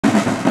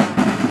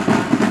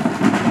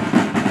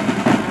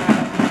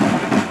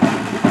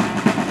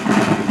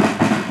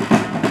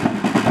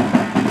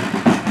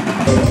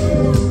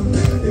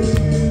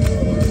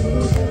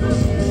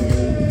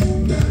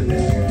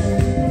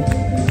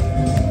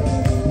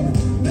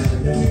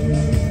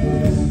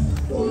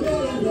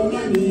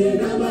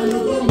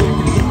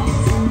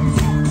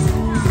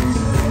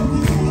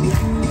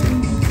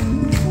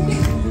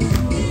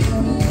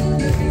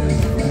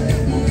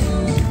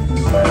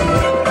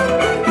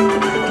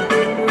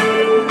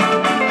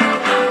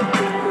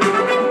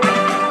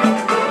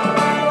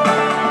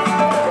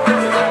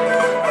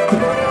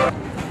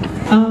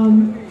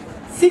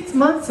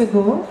months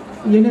ago,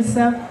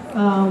 UNICEF,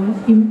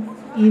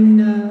 in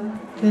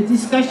the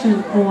discussion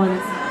on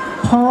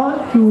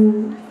how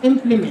to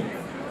implement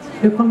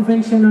the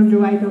Convention on the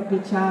Right of the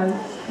Child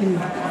and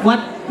what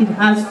it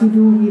has to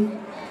do with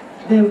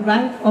the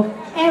right of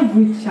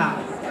every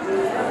child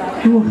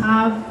to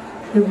have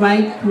the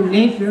right to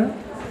leisure,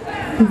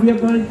 to be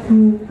able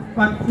to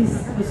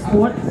practice the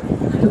sport,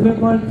 to be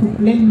able to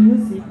play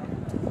music.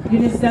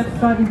 UNICEF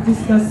started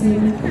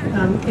discussing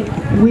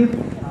with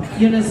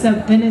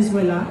UNICEF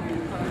Venezuela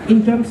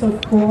in terms of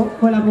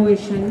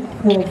collaboration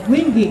for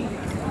bringing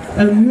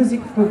a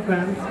music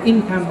program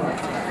in Cameroon.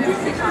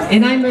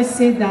 And I must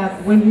say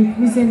that when we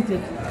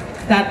presented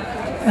that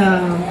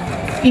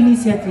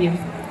initiative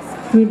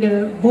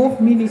to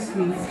both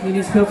ministries,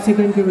 Ministry of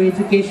Secondary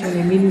Education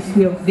and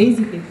Ministry of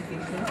Basic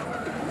Education,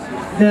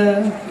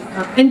 the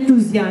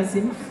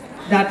enthusiasm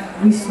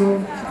that we saw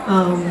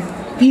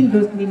in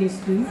those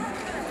ministries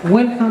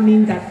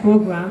welcoming that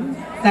program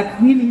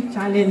that really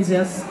challenges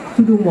us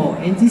to do more.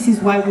 And this is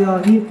why we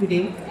are here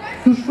today,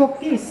 to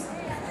showcase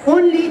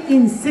only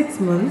in 6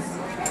 months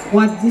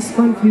what this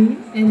country,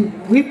 and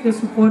with the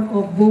support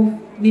of both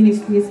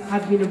ministries,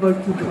 have been able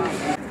to do.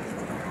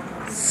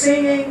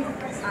 Singing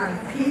and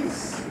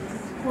peace,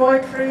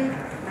 poetry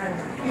and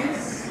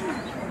peace,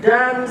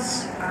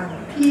 dance and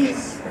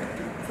peace,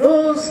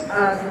 those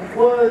are the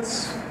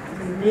words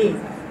we need.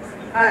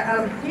 I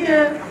am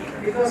here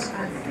because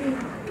I think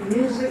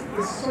music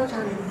is such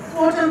an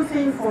important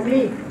thing for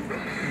me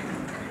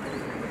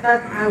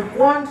that I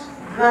want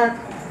that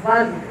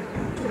value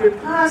to be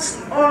passed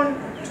on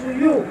to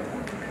you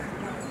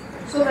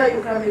so that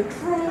you can be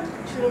true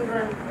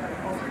children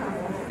of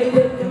Cameroon.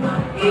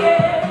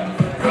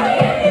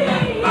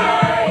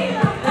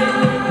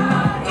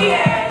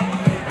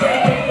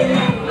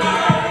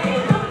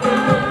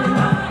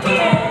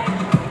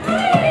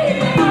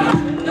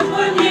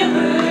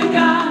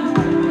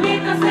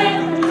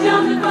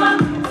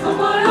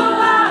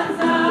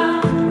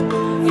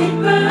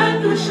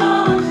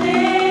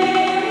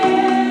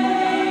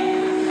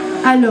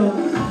 Alors,